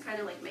counter. It's kind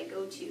of like my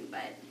go-to,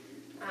 but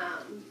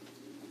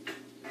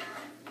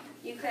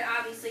you could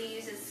obviously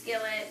use a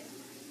skillet,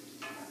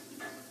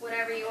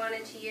 whatever you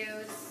wanted to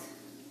use.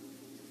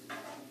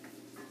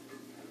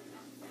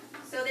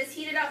 So this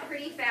heated up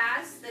pretty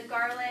fast. The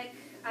garlic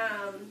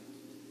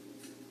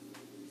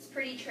is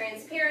pretty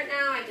transparent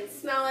now. I can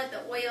smell it.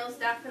 The oil's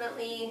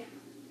definitely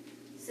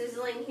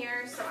sizzling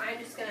here. So I'm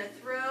just going to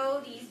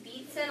throw these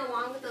beets in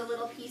along with the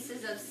little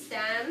pieces of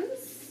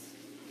stems.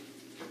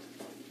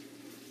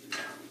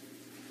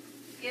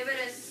 Give it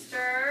a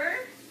stir.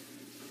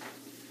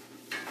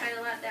 Kind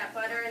of let that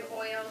butter and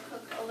oil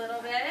cook a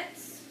little bit.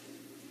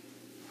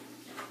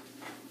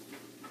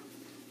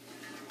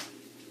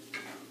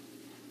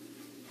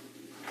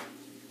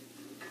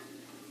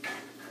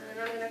 And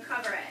I'm going to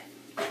cover it.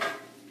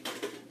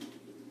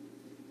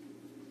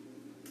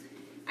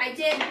 I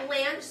did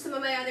blanch some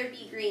of my other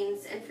beet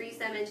greens and freeze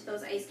them into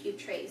those ice cube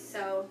trays.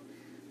 So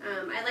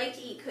I like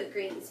to eat cooked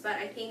greens, but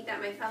I think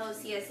that my fellow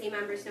CSA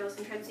members know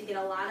sometimes we get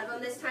a lot of them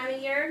this time of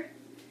year.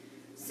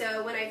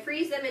 So when I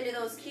freeze them into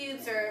those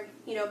cubes or,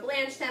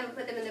 blanch them and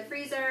put them in the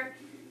freezer,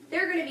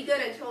 they're going to be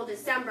good until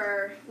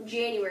December,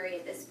 January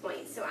at this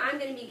point. So I'm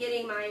going to be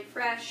getting my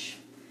fresh,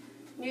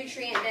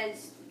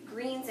 nutrient-dense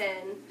greens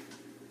in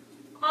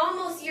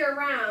almost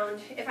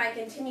year-round if I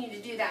continue to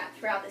do that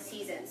throughout the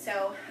season.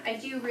 So I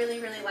do really,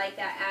 really like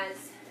that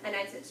as an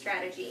exit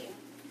strategy.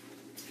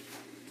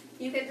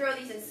 You can throw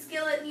these in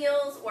skillet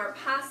meals or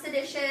pasta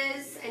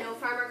dishes. I know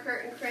Farmer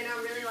Kurt and Corinna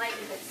really like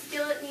a good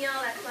skillet meal.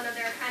 That's one of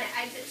their kind of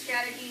exit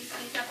strategies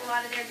to use up a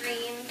lot of their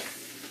greens.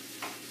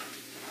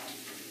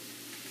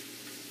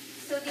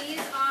 So these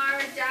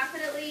are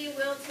definitely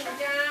wilting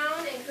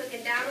down and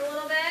cooking down a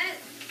little bit.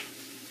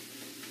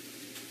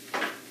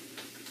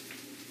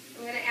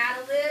 I'm going to add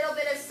a little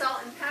bit of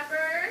salt and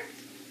pepper.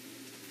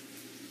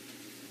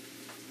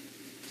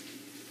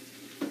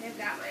 I've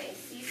got my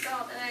sea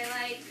salt that I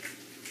like.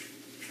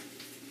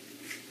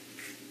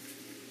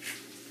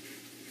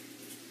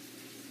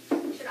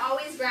 You should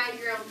always grind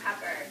your own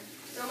pepper.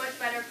 So much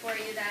better for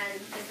you than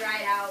the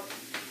dried out,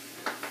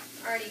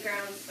 already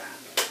ground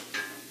stuff.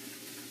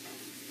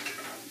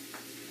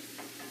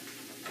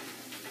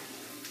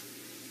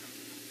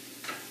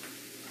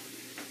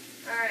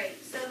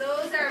 Alright, so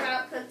those are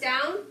about cooked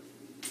down.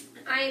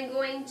 I am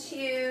going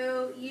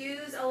to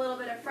use a little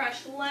bit of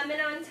fresh lemon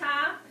on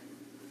top.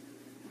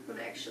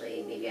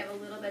 Actually, maybe I have a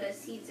little bit of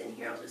seeds in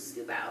here. I'll just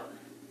scoop out.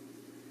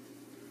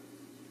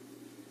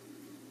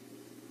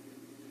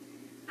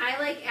 I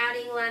like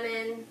adding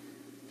lemon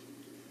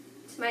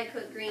to my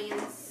cooked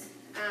greens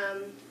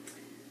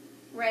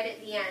right at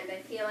the end.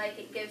 I feel like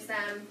it gives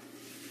them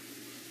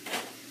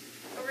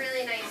a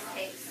really nice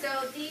taste.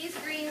 So these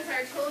greens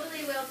are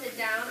totally wilted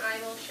down. I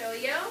will show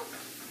you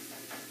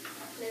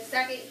in a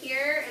second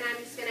here, and I'm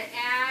just going to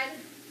add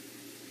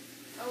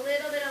a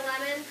little bit of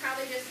lemon,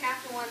 probably just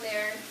half of one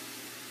there.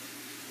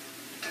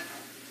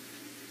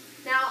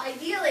 Now,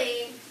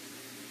 ideally,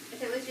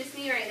 if it was just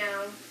me right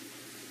now,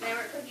 and I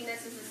weren't cooking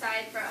this as a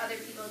side for other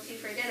people too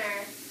for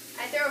dinner,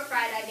 I'd throw a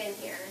fried egg in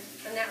here,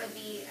 and that would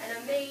be an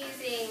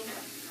amazing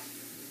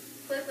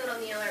quick little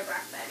meal or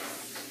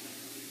breakfast.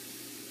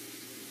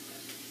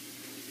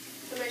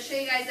 So I'm going to show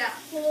you guys that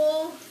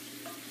whole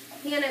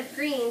pan of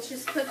greens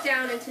just cooked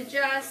down into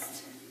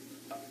just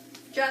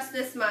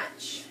this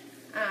much,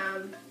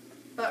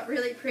 but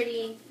really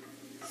pretty,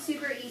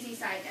 super easy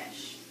side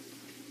dish.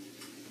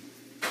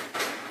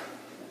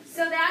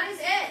 So that is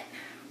it.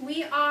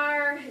 We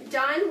are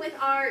done with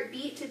our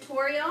beet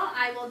tutorial.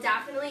 I will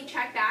definitely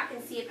check back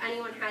and see if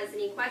anyone has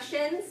any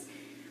questions.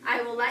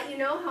 I will let you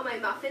know how my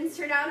muffins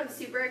turned out. I'm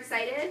super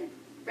excited.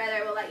 Rather,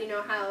 I will let you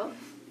know how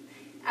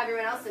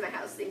everyone else in my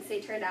house thinks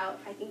they turned out.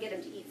 I can get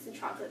them to eat some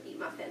chocolate beet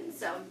muffins.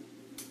 So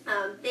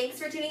thanks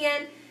for tuning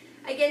in.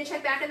 Again,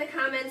 check back in the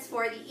comments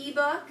for the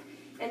ebook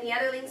and the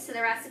other links to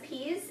the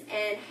recipes,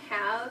 and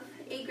have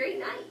a great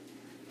night.